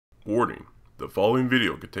Warning: the following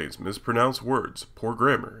video contains mispronounced words, poor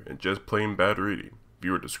grammar, and just plain bad reading.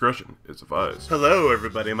 Viewer discretion is advised. Hello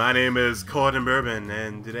everybody, my name is Bourbon,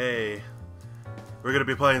 and today we're gonna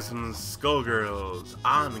be playing some Skullgirls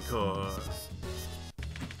Encore.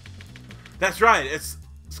 That's right, it's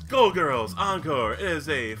Skullgirls Encore. It is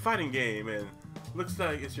a fighting game, and looks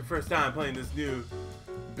like it's your first time playing this new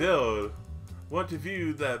build. Want to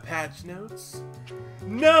view the patch notes?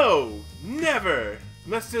 No! Never!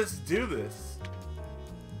 Let's just do this.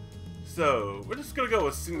 So, we're just gonna go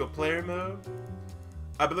with single player mode.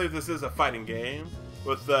 I believe this is a fighting game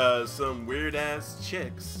with some weird ass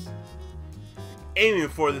chicks aiming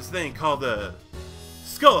for this thing called the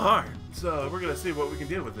Skull Heart. So, we're gonna see what we can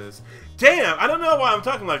do with this. Damn! I don't know why I'm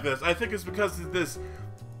talking like this. I think it's because of this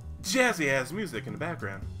jazzy ass music in the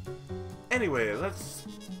background. Anyway, let's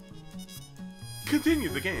continue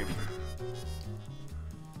the game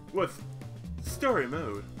with story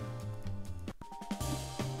mode.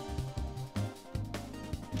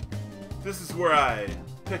 This is where I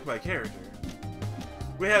pick my character.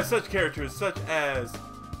 We have such characters such as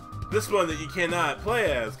this one that you cannot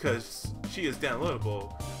play as because she is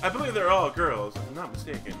downloadable. I believe they're all girls, if I'm not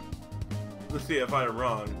mistaken. Let's see if I'm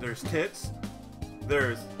wrong. There's tits.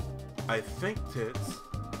 There's, I think, tits.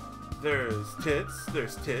 There's tits.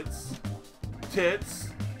 There's tits. Tits.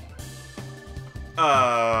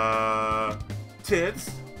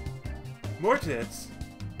 Tits. More tits.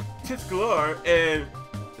 Tits galore. And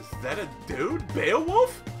is that a dude?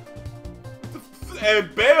 Beowulf?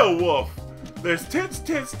 And Beowulf. There's tits,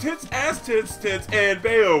 tits, tits, ass tits, tits, and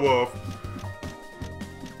Beowulf.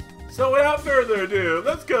 So without further ado,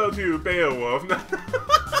 let's go to Beowulf.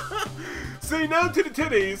 Say no to the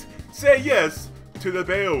titties. Say yes to the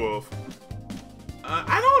Beowulf.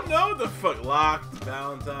 I don't know the fuck. Locked,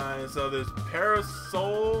 Valentine. So there's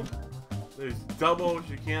Parasol. There's double.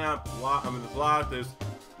 You cannot lock. I mean, there's locked. There's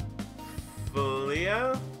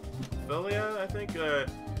Philia, I think.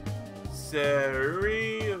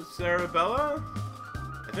 Cerebella.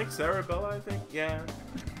 I think Cerebella. I think. Yeah.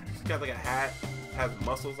 She's got like a hat. Has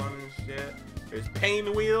muscles on it and shit. There's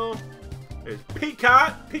Painwheel. There's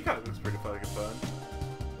Peacock. Peacock looks pretty fucking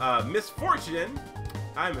fun. Misfortune.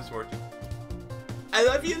 Hi, Misfortune. I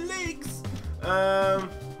love your legs. And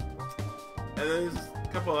there's a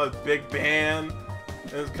couple of big band.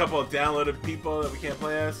 There's a couple of downloaded people that we can't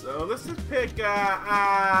play as. So let's just pick.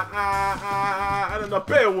 I don't know,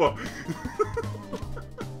 Beowulf.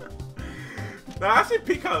 Now, actually,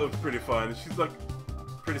 Peacock looks pretty fun. She's like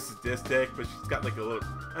pretty sadistic, but she's got like a little,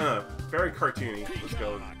 I don't know, very cartoony. Let's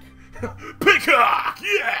go. Peacock,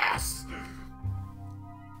 yes.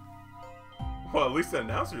 Well, at least the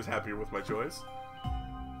announcer is happier with my choice.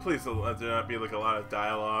 Please let there not be like a lot of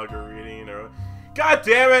dialogue or reading or... God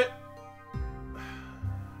damn it!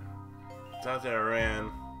 Thought that I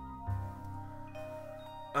ran.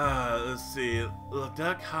 Let's see.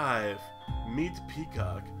 Duck Hive. Meet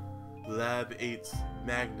Peacock. Lab 8's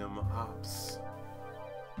Magnum Ops.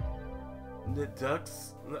 The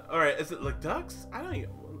ducks? Alright, is it like ducks? I don't even...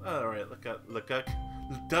 Alright, look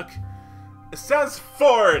duck. It sounds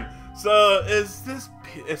foreign! So, is this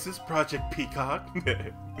Project Peacock?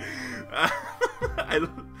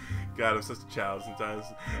 God, I'm such a child sometimes.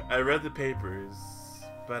 I read the papers,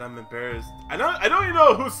 but I'm embarrassed. I don't even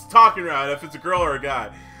know who's talking around, if it's a girl or a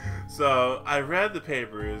guy. So, I read the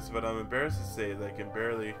papers, but I'm embarrassed to say that I can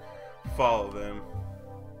barely follow them.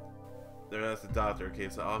 That's the doctor. Okay,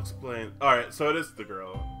 so I'll explain. Alright, so it is the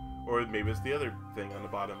girl. Or maybe it's the other thing on the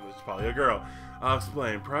bottom, which is probably a girl. I'll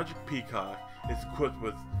explain. Project Peacock is equipped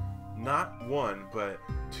with not one, but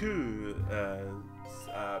two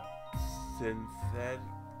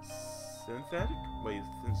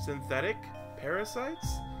synthetic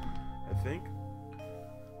parasites, I think.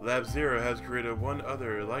 Lab Zero has created one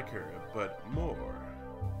other like her, but more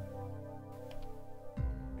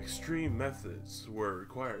extreme methods were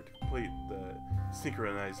required to complete the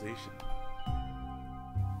synchronization.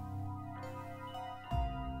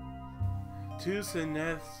 Two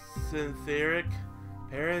synthetic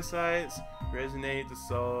parasites resonate the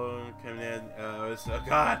soul. Oh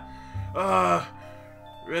god!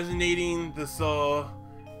 Resonating the soul.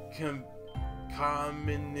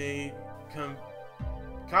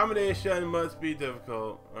 Combination must be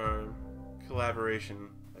difficult. Or collaboration,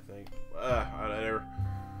 I think. Whatever.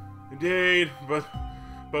 Indeed, but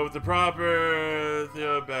with the proper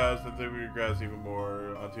theobats, I think we regress even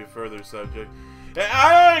more onto a further subject.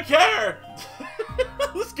 I don't care!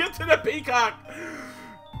 Let's get to the Peacock!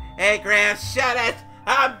 Hey, Gramps, shut it!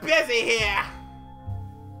 I'm busy here!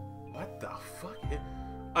 What the fuck?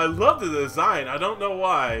 I love the design, I don't know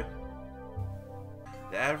why.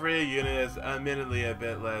 Every unit is admittedly a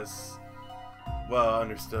bit less well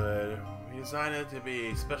understood. We designed it to be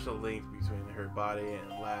a special link between her body and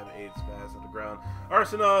Lab 8's vast underground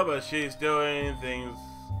arsenal, but she's doing things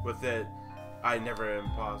with it I never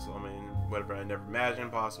imagined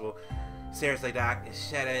possible. Seriously, Doc,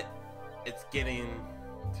 shed it. It's getting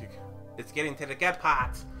to the gut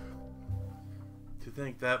pot. To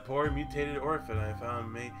think that poor mutated orphan I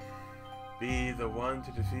found may be the one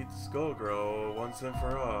to defeat Skullgirl once and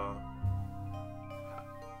for all.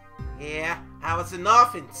 Yeah, I was an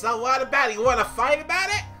orphan, so what about it? You wanna fight about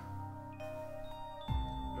it?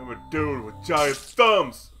 I'm a dude with giant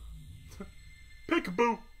thumbs.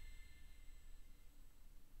 Peekaboo.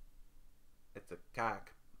 It's a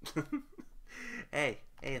cock. Hey,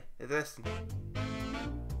 listen.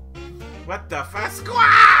 What the fuck?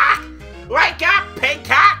 Squawk! Wake up,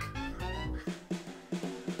 peacock!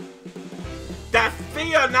 The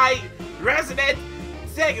Theonite resident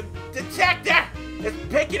detector is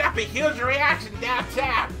picking up a huge reaction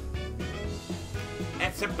downtown.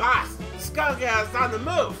 It's her boss, Skullgirls on the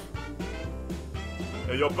move.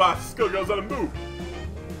 Hey, yo, boss, Skullgirls on the move.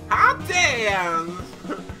 Hot damn!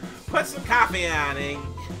 Put some coffee on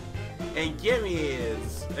and give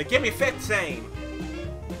me 15.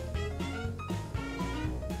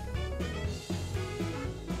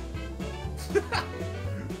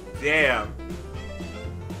 Damn.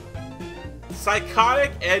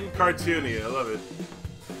 Psychotic and cartoony. I love it.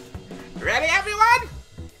 Ready, everyone?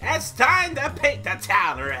 It's time to paint the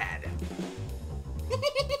town red.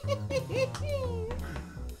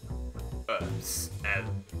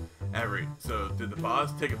 So did the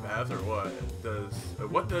boss take a bath or what?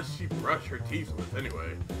 What does she brush her teeth with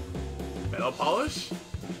anyway? Metal polish?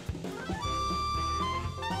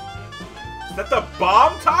 Is that the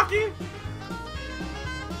bomb talking?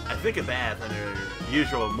 I think a bath and her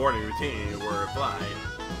usual morning routine were applied,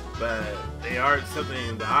 but they aren't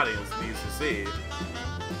something the audience needs to see.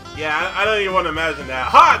 Yeah, I don't even want to imagine that.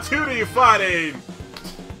 Ha! 2D fighting!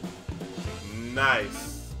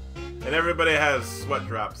 Nice. And everybody has sweat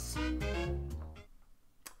drops.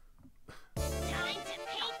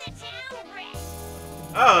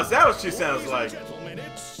 Oh, is that what she sounds like?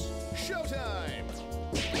 It's showtime.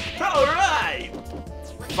 Alright!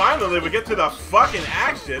 Finally, we get to the fucking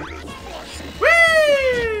action.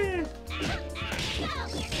 Whee!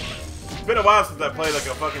 It's been a while since I played like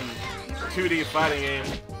a fucking 2D fighting game.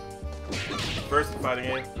 Versus fighting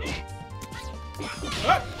game.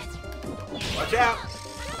 Oh! Watch out!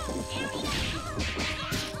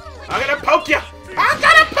 I'm gonna poke you! I'm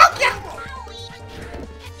gonna poke you!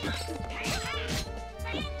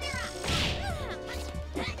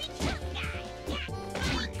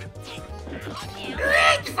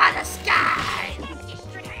 Reach for the sky!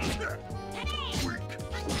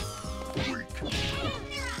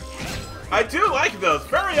 I do like those.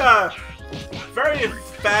 Very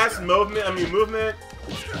fast movement. Movement.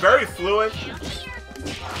 Very fluent.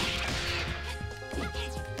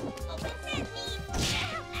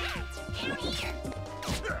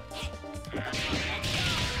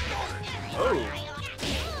 Oh.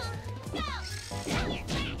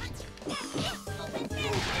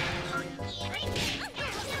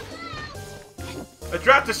 I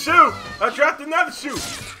dropped a shoe! I dropped another shoe!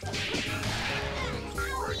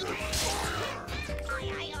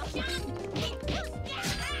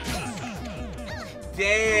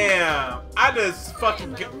 Damn! I just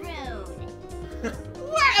fucking get.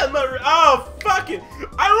 What am I? Oh, fucking!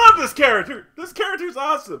 I love this character! This character's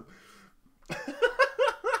awesome!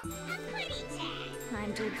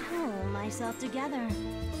 Time to pull myself together.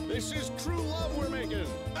 This is true love we're making.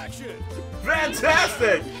 Action!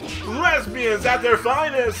 Fantastic! Lesbians at their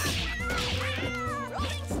finest!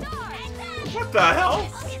 What the hell?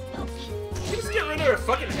 She just get rid of her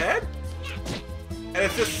fucking head? And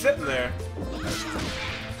it's just sitting there.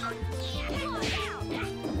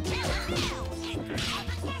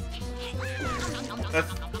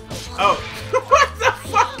 That's... Oh. What the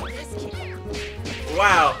fuck?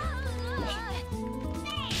 Wow.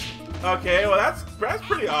 Okay, well that's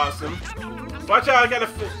pretty awesome. Watch out, I gotta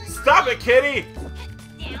stop it, kitty!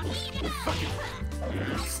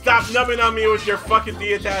 Stop numbing on me with your fucking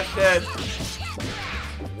detached head.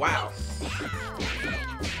 Wow.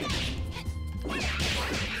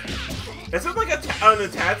 Is it like an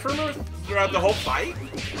attach from her throughout the whole fight?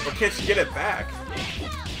 Or can she get it back?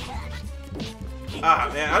 Ah,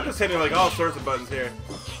 man, I'm just hitting like all sorts of buttons here.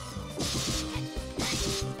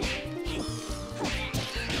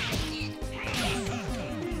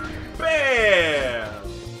 Bam!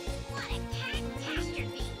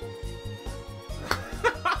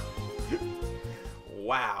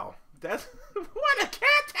 Wow. That's... What a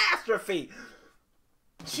atrophy.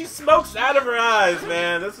 She smokes out of her eyes,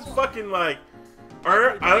 man. This is fucking like...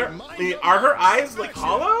 Are her eyes like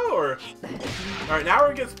hollow, or... Alright, now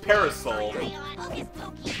we're against Parasol.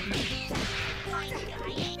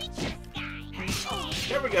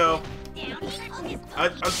 There we go.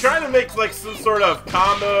 I'm trying to make like some sort of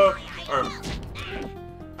combo, or...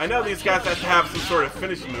 I know these guys have to have some sort of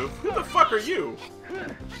finishing move. Who the fuck are you?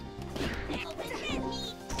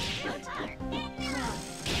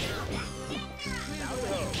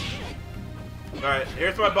 Alright,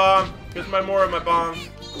 here's my bomb. Here's more of my bombs.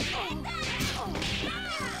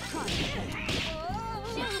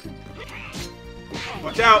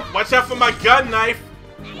 Watch out! Watch out for my gun knife!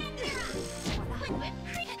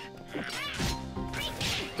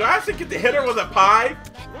 Do I have to get to hit her with a pie?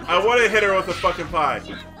 I want to hit her with a fucking pie.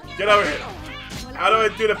 Get over here. How do I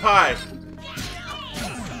do the pie?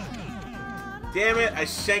 Damn it, I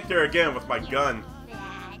shanked her again with my gun.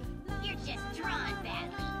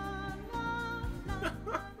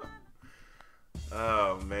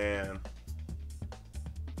 Oh man.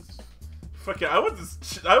 Fucking, I want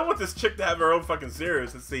this chick to have her own fucking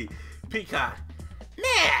series. Let's see. Peacock.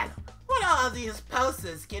 Man, what are all these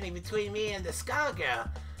posters getting between me and the Skullgirl?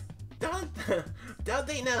 Don't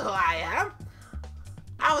they know who I am?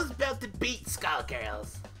 I was built to beat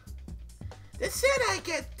Skullgirls. The sooner I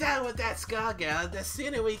get done with that Skullgirl, the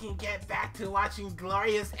sooner we can get back to watching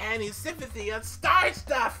glorious Annie's Sympathy on Star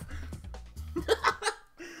Stuff.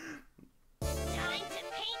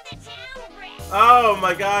 Oh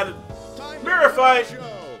my god. Mirror fight!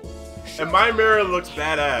 And my mirror looks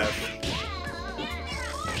badass.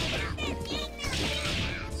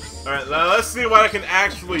 Alright, now let's see what I can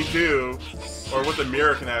actually do. Or what the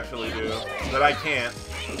mirror can actually do. That I can't.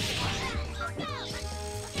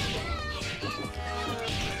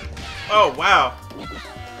 Oh, wow.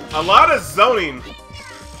 A lot of zoning.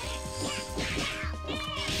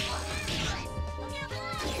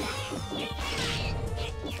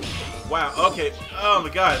 Wow, okay. Oh my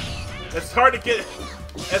god. It's hard to get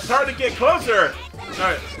closer.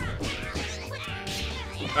 Alright.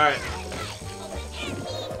 Alright.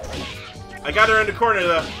 I got her in the corner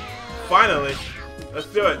though. Finally. Let's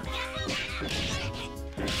do it.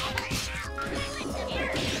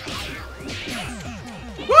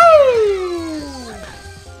 Woo!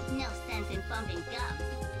 No sense in bumping gum.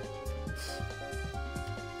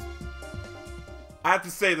 I have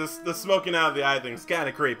to say, the smoking out of the eye thing is kind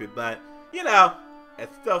of creepy, but, you know,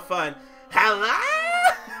 it's still fun. Hello?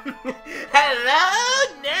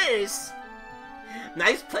 Hello, nurse.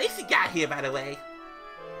 Nice place you got here, by the way.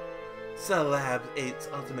 So, Lab 8's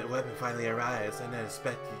ultimate weapon finally arrives. I didn't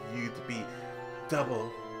expect you to be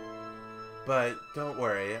double. But don't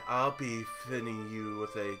worry, I'll be fitting you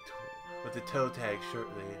with a toe tag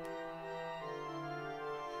shortly.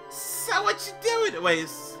 So what you doing? Wait,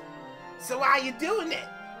 so why are you doing it?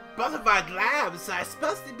 Both of our labs are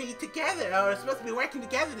supposed to be together, or supposed to be working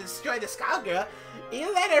together to destroy the Skullgirl.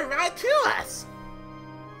 You let her ride to us.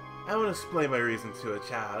 I won't explain my reason to a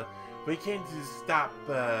child. We came to stop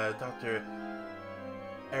Dr.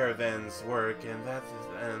 Aravan's work, and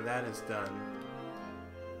that is done.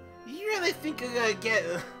 You really think I'm gonna get?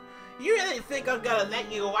 You really think I'm gonna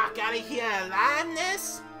let you walk out of here alive,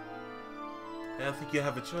 Ness? I don't think you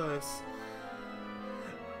have a choice.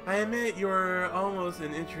 I admit you're almost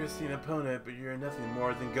an interesting opponent, but you're nothing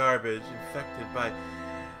more than garbage, infected by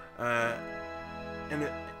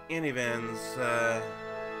Anivan's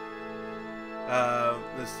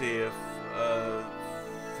let's see,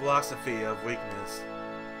 philosophy of weakness.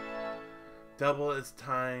 Double its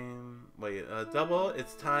time, Lab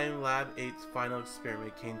 8's final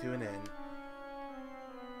experiment came to an end.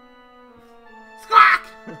 Squawk!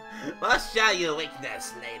 We'll show you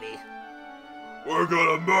weakness, lady. We're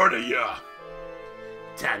gonna murder ya!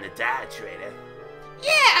 Time to die, traitor.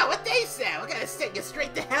 Yeah, what they said. We're gonna send you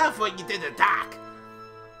straight to hell for what you did to Doc.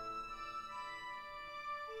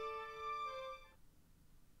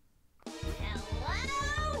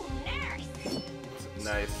 Hello, nurse.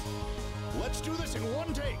 Nice. Let's do this in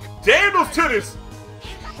one take. Damn those titties!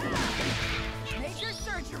 Major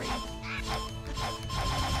surgery.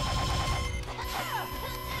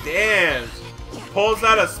 Damn! Pulls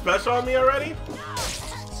out a special on me already?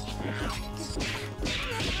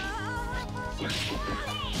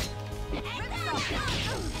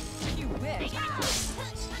 You wish.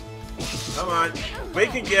 Come on. We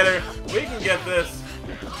can get her. We can get this.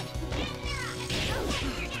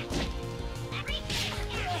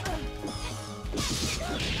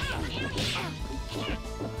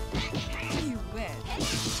 You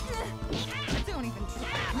wish. Don't even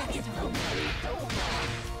try. Next time.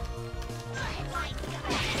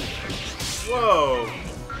 Whoa.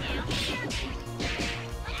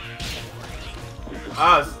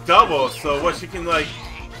 Ah, it's double. So what, she can like...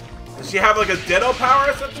 Does she have like a ditto power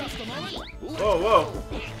or something? Whoa, whoa.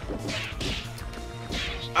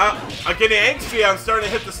 I'm getting angsty. I'm starting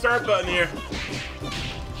to hit the start button here.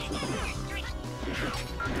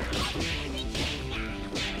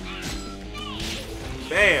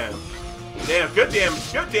 Bam. Damn, good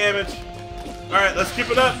damage. Good damage. Alright, let's keep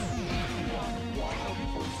it up.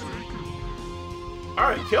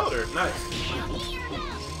 Alright, killed her. Nice.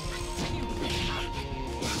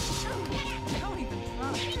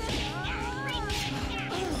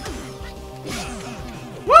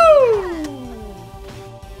 Woo!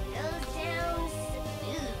 Goes down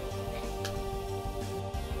smooth.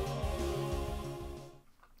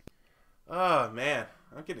 Oh, man.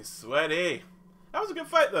 I'm getting sweaty. That was a good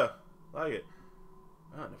fight, though. I like it.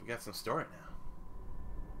 Oh, and we got some story now.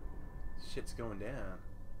 Shit's going down.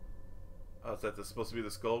 Oh, is that supposed to be the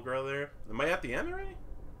Skullgirl there? Am I at the end already?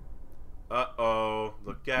 Uh-oh.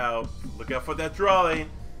 Look out. Look out for that drawing.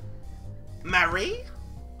 Marie?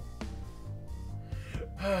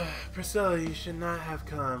 Priscilla, you should not have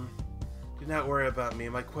come. Do not worry about me.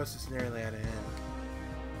 My quest is nearly at an end.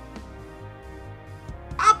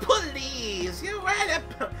 Oh, please!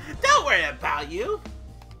 Don't worry about you.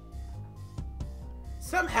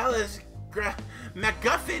 Some hellish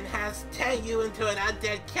MacGuffin has turned you into an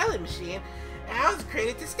undead killing machine, and I was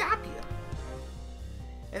created to stop you.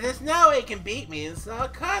 And there's no way you can beat me, so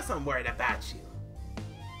of course I'm worried about you.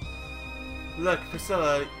 Look,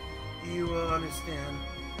 Priscilla, you will understand.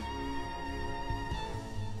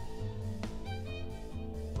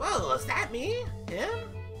 Whoa, is that me? Him?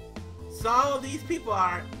 So all these people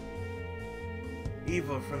are...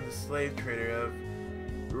 Evil from the slave trader of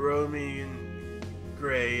Roman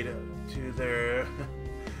grade to their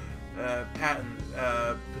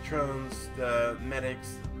patrons, the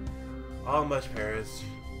medics, all must perish.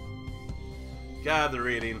 God, the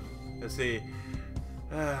reading. Let's see.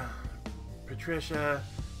 Patricia,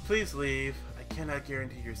 please leave. I cannot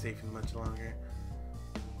guarantee your safety much longer.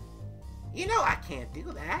 You know I can't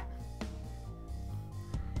do that.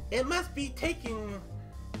 It must be taking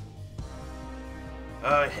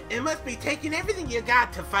everything you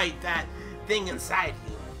got to fight that thing inside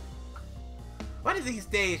you. One of these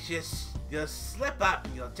days, you'll slip up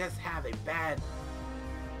and you'll just have a bad.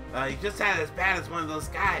 You just have as bad as one of those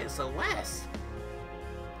guys. So Wes,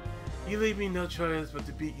 You leave me no choice but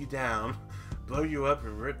to beat you down, blow you up,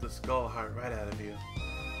 and rip the skull heart right out of you.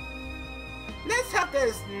 let's hope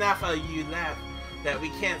there's enough of you left that we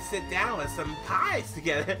can't sit down with some pies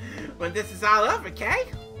together when this is all over, okay?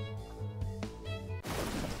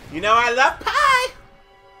 You know I love pie!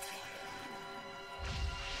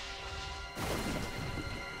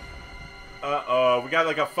 Uh-oh, we got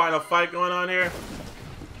like a final fight going on here?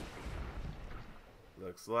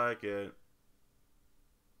 Looks like it.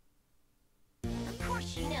 Of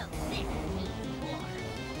course you know this means war.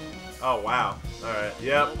 Oh, wow. Alright,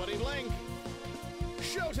 yep. Nobody blink.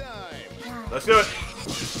 Showtime. Let's do it.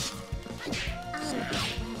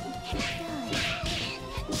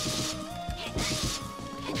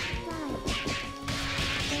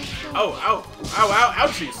 Oh, ow. Ow, ow,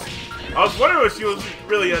 ouchies. I was wondering if she was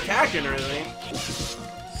really attacking or anything.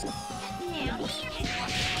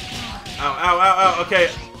 Ow, ow, ow, ow. Okay,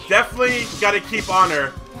 definitely gotta keep on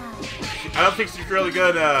her. I don't think she's really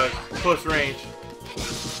good close range.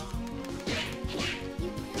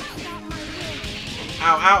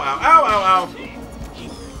 Ow, ow, ow, ow, ow, ow.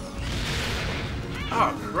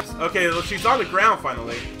 Oh, Christ. Okay, well, she's on the ground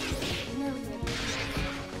finally.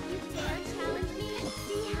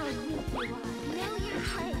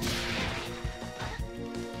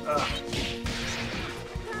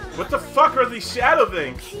 What the fuck are these shadow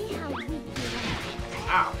things?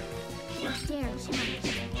 Ow.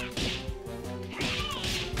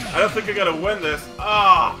 I don't think I'm gonna win this.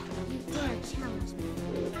 Ah!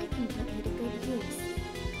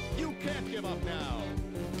 You can't give up now.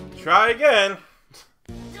 Try again.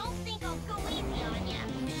 Don't think I'll go easy on ya.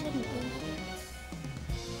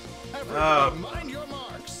 Everybody, mind your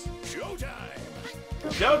marks. Showtime.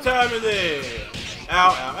 Showtime is it. Ow,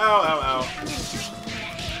 ow, ow, ow, ow.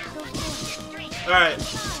 Alright,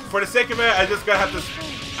 for the sake of it, I just gotta have to...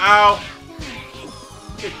 Ow!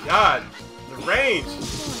 Good God, the range!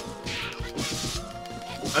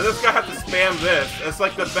 I just gotta have to spam this. It's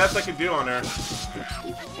like the best I can do on her.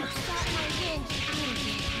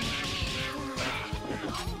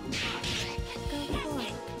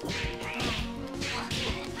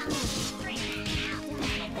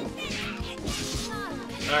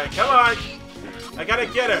 Alright, come on! I gotta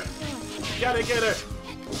get her! Gotta get her!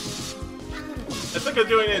 think I'm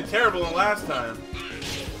doing it terrible than last time.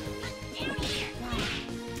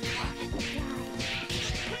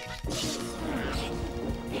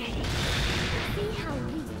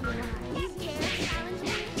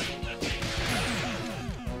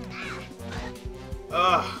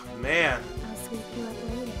 Oh man. I'll sweep you up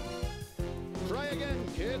later. Try again,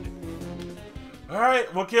 kid. All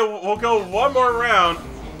right, we'll go one more round.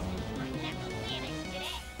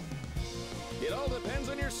 It all depends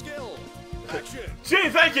on your skill. Action. Gee,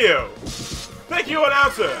 thank you. Thank you,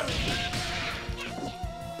 announcer.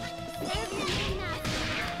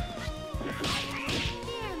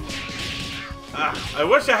 I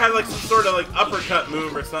wish I had like some sort of like uppercut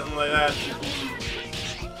move or something like that.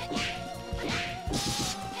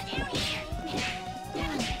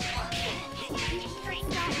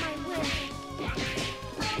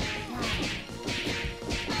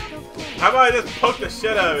 How about I just poke the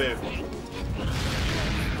shit out of you?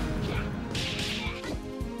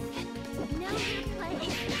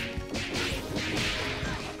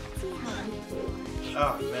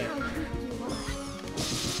 Oh man.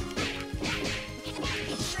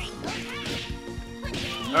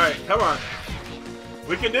 Alright, come on.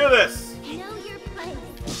 We can do this!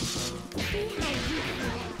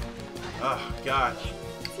 Oh god.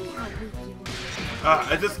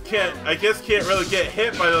 I just can't really get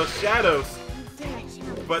hit by those shadows.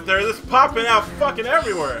 But they're just popping out fucking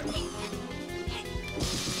everywhere.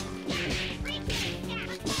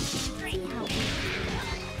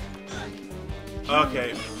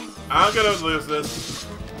 Okay, I'm gonna lose this.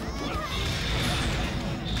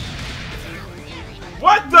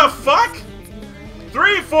 What the fuck?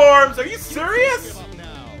 3 forms? Are you serious?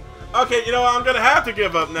 Okay, you know what? I'm gonna have to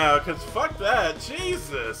give up now, because fuck that.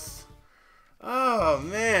 Jesus. Oh,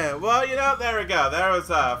 man. Well, you know, there we go. There was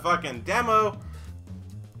a fucking demo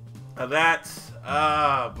of that.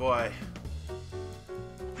 Oh, boy.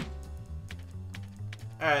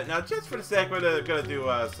 Alright, now just for the sake, we're gonna do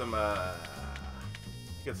some,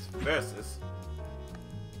 versus.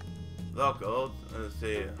 Local. Let's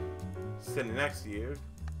see. Sitting next to you.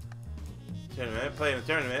 Tournament. Playing a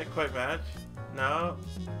tournament. Quick match. No.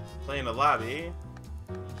 Playing a lobby.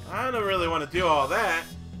 I don't really want to do all that.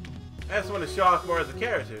 I just want to show off more of the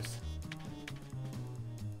characters.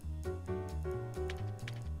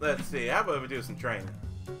 Let's see. How about we do some training?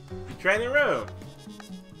 Training room.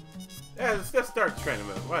 Yeah, let's start the training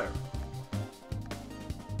room. Whatever.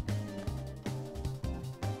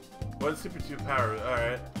 One super 2 power.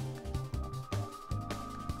 Alright.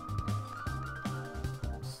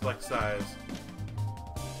 Select size.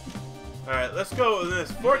 Alright, let's go with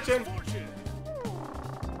this. Fortune.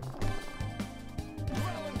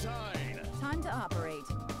 Time to operate.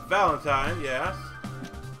 Valentine, yes.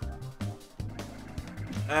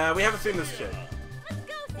 We haven't seen this chick. Let's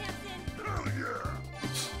go, Samson.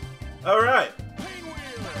 Alright.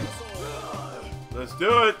 Let's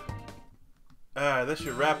do it. This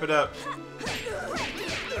should wrap it up.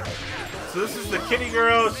 So this is the kitty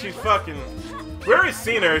girl. She's fucking... We've already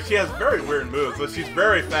seen her. She has very weird moves, but she's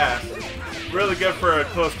very fast. Really good for a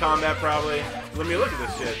close combat, probably. Let me look at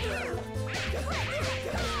this shit.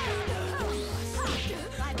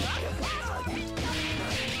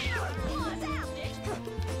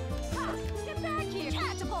 Get back here.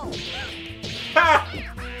 Catapult. Ha!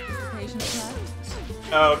 Patience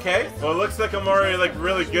left. Okay. Well, it looks like I'm already like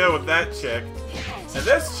really good with that chick. And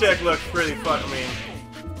this chick looks pretty fucking mean.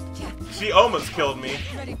 She almost killed me.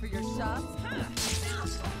 Ready for your shots?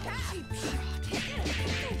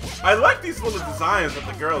 I like these little designs that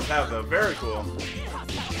the girls have, though. Very cool.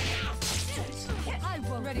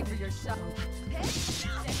 Ready for your shot.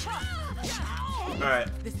 Alright.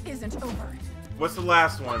 This isn't over. What's the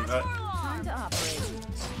last one? Time to operate.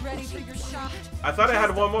 Ready for your shot. I thought I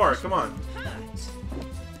had one more. Come on.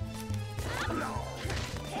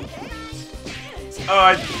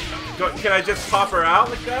 Oh, can I just pop her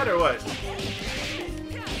out like that, or what?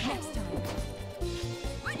 Next time.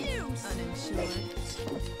 Uninsured.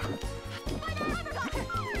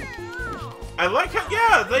 I like how,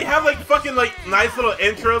 yeah, they have like fucking like nice little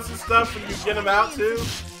intros and stuff when you get them out too.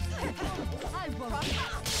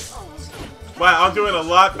 Wow, I'm doing a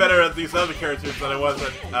lot better at these other characters than I was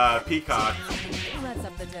at Peacock. Let's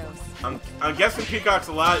up the dose. I'm guessing Peacock's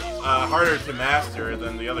a lot harder to master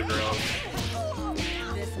than the other girls.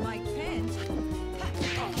 This might pinch.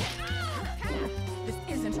 This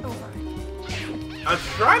isn't over. I'm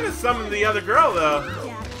trying to summon the other girl though.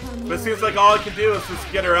 But it seems like all I can do is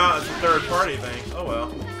just get her out as a third party thing. Oh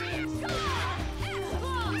well.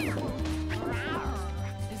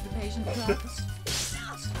 Is the patient left?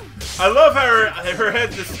 I love how her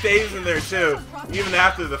head just stays in there too, even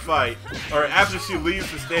after the fight, or after she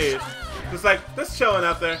leaves the stage. Just like, just chilling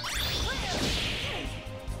out there.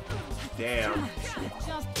 Damn.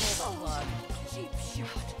 Just pull the plug. Cheap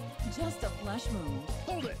shot. Just a flesh wound.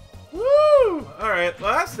 Hold it. Woo! Alright,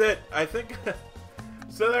 well that's it, I think.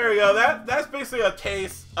 So there we go, that's basically a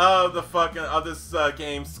taste of the fucking, of this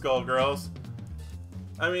game, Skullgirls.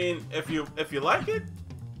 I mean, if you like it...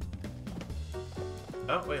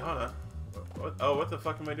 Oh, wait, hold on. What the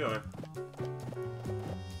fuck am I doing?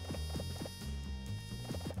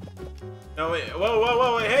 No, wait,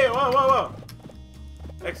 whoa, wait, hey, whoa.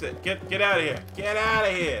 Exit, get out of here. Get out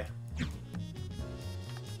of here.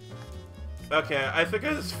 Okay, I think I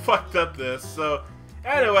just fucked up this, so...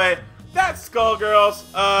 Anyway, that's Skullgirls.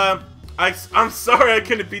 I'm sorry I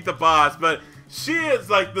couldn't beat the boss, but she is,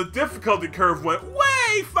 like, the difficulty curve went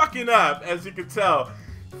way fucking up, as you can tell.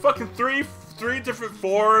 Fucking three different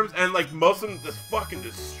forms, and, like, most of them just fucking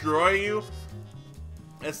destroy you.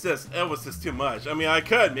 It was just too much. I mean, I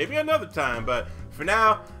could, maybe another time, but for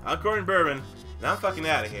now, I'm Bourbon, and I'm fucking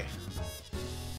out of here.